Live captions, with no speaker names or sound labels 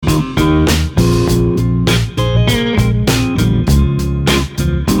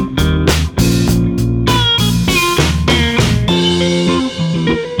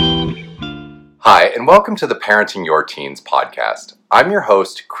and welcome to the Parenting Your Teens podcast. I'm your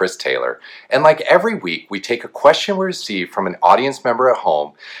host, Chris Taylor, and like every week, we take a question we receive from an audience member at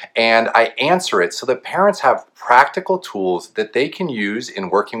home, and I answer it so that parents have practical tools that they can use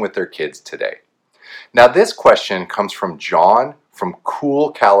in working with their kids today. Now, this question comes from John from Cool,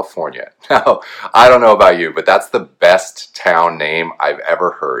 California. Now, I don't know about you, but that's the best town name I've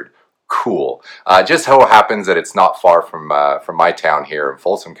ever heard. Cool. Just so happens that it's not far from my town here in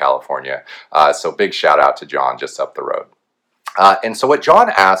Folsom, California. So big shout out to John just up the road. And so what John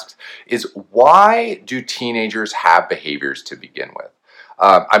asked is, why do teenagers have behaviors to begin with?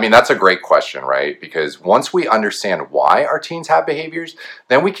 That's a great question, right? Because once we understand why our teens have behaviors,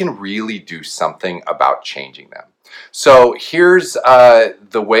 then we can really do something about changing them. So here's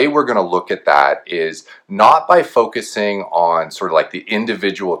the way we're going to look at that is not by focusing on sort of like the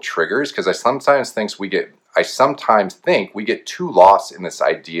individual triggers, because I sometimes think we get too lost in this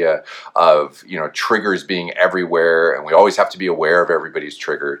idea of, triggers being everywhere, and we always have to be aware of everybody's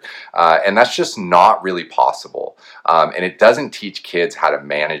trigger. And that's just not really possible. And it doesn't teach kids how to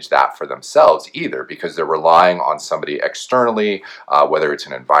manage that for themselves either, because they're relying on somebody externally, whether it's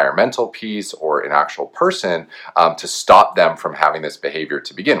an environmental piece or an actual person, to stop them from having this behavior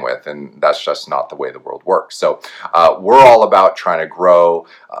to begin with. And that's just not the way the world works. So we're all about trying to grow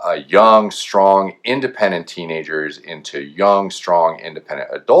young, strong, independent teenagers into young, strong, independent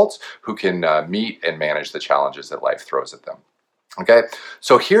adults who can meet and manage the challenges that life throws at them. Okay,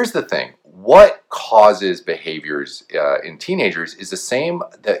 so here's the thing. What causes behaviors in teenagers is the same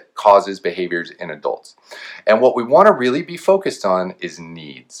that causes behaviors in adults. And what we want to really be focused on is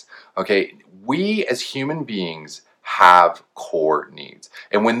needs. Okay, we as human beings have core needs.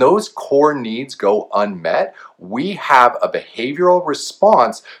 And when those core needs go unmet, we have a behavioral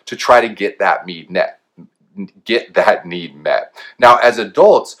response to try to get that need met. Now, as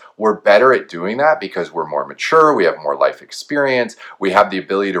adults, we're better at doing that because we're more mature, we have more life experience, we have the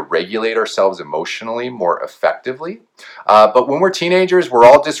ability to regulate ourselves emotionally more effectively. But when we're teenagers, we're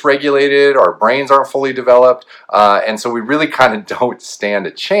all dysregulated, our brains aren't fully developed, and so we really kind of don't stand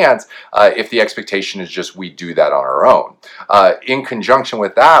a chance if the expectation is just we do that on our own. In conjunction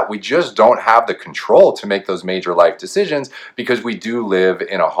with that, we just don't have the control to make those major life decisions because we do live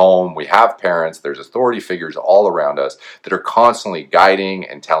in a home, we have parents, there's authority figures all around us that are constantly guiding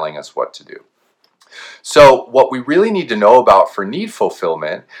and telling us what to do. So what we really need to know about for need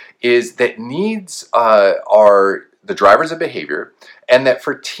fulfillment is that needs are the drivers of behavior, and that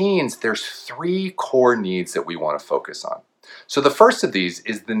for teens, there's 3 core needs that we want to focus on. So the first of these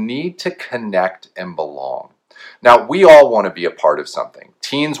is the need to connect and belong. Now, we all want to be a part of something.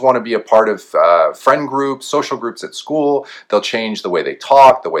 Teens want to be a part of friend groups, social groups at school. They'll change the way they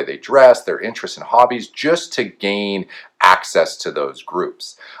talk, the way they dress, their interests and hobbies, just to gain access to those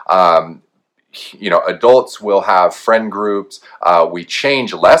groups. Adults will have friend groups. We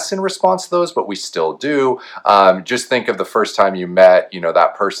change less in response to those, but we still do. Just think of the first time you met,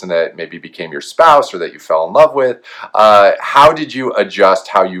 that person that maybe became your spouse or that you fell in love with. How did you adjust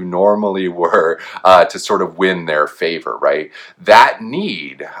how you normally were to sort of win their favor, right? That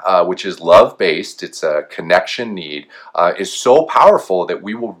need, which is love-based, it's a connection need, is so powerful that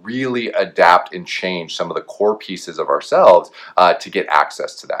we will really adapt and change some of the core pieces of ourselves to get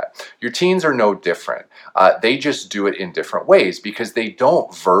access to that. Your teens are no different. They just do it in different ways because they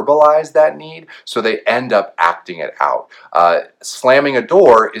don't verbalize that need, so they end up acting it out. Slamming a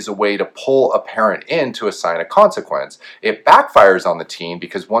door is a way to pull a parent in to assign a consequence. It backfires on the teen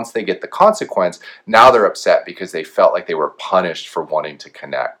because once they get the consequence, now they're upset because they felt like they were punished for wanting to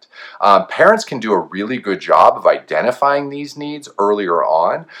connect. Parents can do a really good job of identifying these needs earlier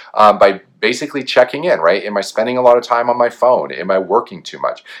on by basically checking in, right? Am I spending a lot of time on my phone? Am I working too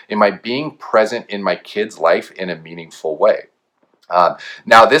much? Am I being present in my kid's life in a meaningful way?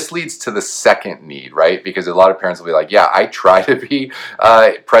 Now, this leads to the second need, right? Because a lot of parents will be like, yeah, I try to be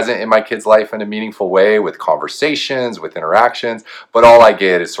present in my kid's life in a meaningful way with conversations, with interactions, but all I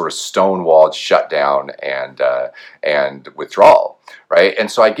get is sort of stonewalled, shut down, and withdrawal, right?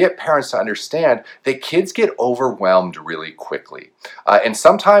 And so I get parents to understand that kids get overwhelmed really quickly. And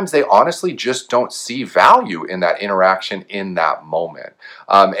sometimes they honestly just don't see value in that interaction in that moment.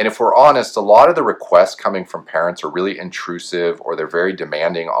 And if we're honest, a lot of the requests coming from parents are really intrusive, or they're very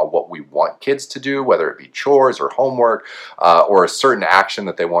demanding on what we want kids to do, whether it be chores or homework, or a certain action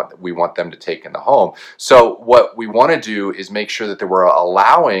that we want them to take in the home. So what we want to do is make sure that we're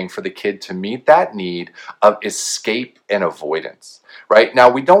allowing for the kid to meet that need of escape and avoidance. right? Now,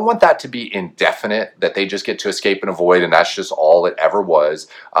 we don't want that to be indefinite, that they just get to escape and avoid and that's just all it ever was,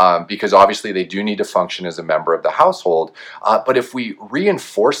 because obviously they do need to function as a member of the household. But if we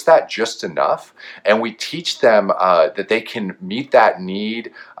reinforce that just enough and we teach them that they can meet that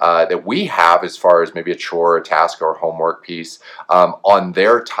need that we have as far as maybe a chore, a task, or a homework piece on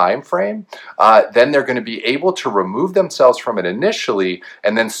their time frame, then they're going to be able to remove themselves from it initially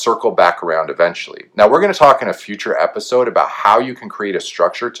and then circle back around eventually. Now, we're going to talk in a future episode about how you can create a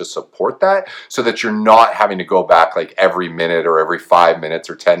structure to support that so that you're not having to go back like every minute or every 5 minutes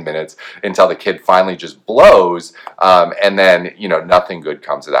or 10 minutes until the kid finally just blows, and then nothing good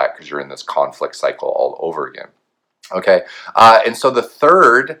comes of that because you're in this conflict cycle all over again. Okay, and so the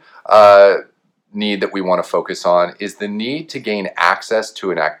third need that we want to focus on is the need to gain access to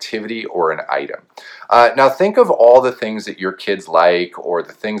an activity or an item. Now think of all the things that your kids like or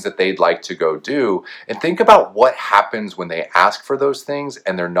the things that they'd like to go do, and think about what happens when they ask for those things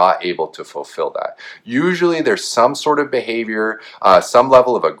and they're not able to fulfill that. Usually there's some sort of behavior, some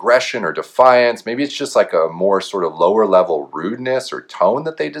level of aggression or defiance. Maybe it's just like a more sort of lower level rudeness or tone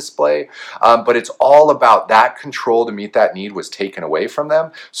that they display, but it's all about that control to meet that need was taken away from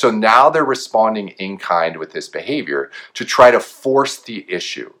them. So now they're responding in kind with this behavior to try to force the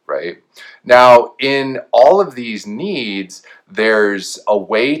issue, right? Now, in all of these needs, there's a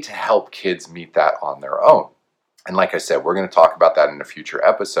way to help kids meet that on their own. And like I said, we're going to talk about that in a future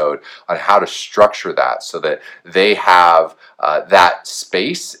episode on how to structure that so that they have that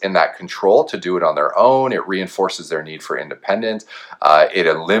space and that control to do it on their own. It reinforces their need for independence. It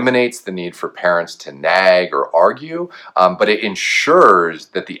eliminates the need for parents to nag or argue, but it ensures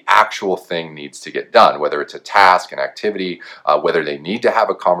that the actual thing needs to get done, whether it's a task, an activity, whether they need to have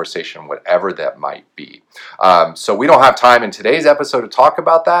a conversation, whatever that might be. So we don't have time in today's episode to talk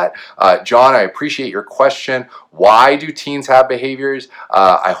about that. John, I appreciate your question. Why do teens have behaviors?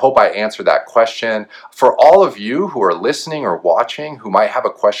 I hope I answered that question. For all of you who are listening or watching who might have a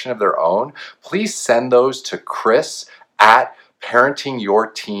question of their own, please send those to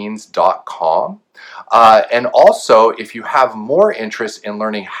chris@parentingyourteens.com. And also, if you have more interest in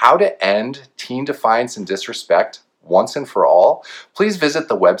learning how to end teen defiance and disrespect once and for all, please visit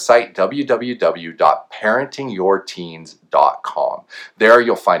the website www.parentingyourteens.com. There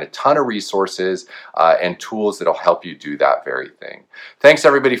you'll find a ton of resources and tools that'll help you do that very thing. Thanks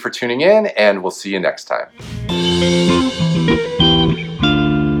everybody for tuning in, and we'll see you next time.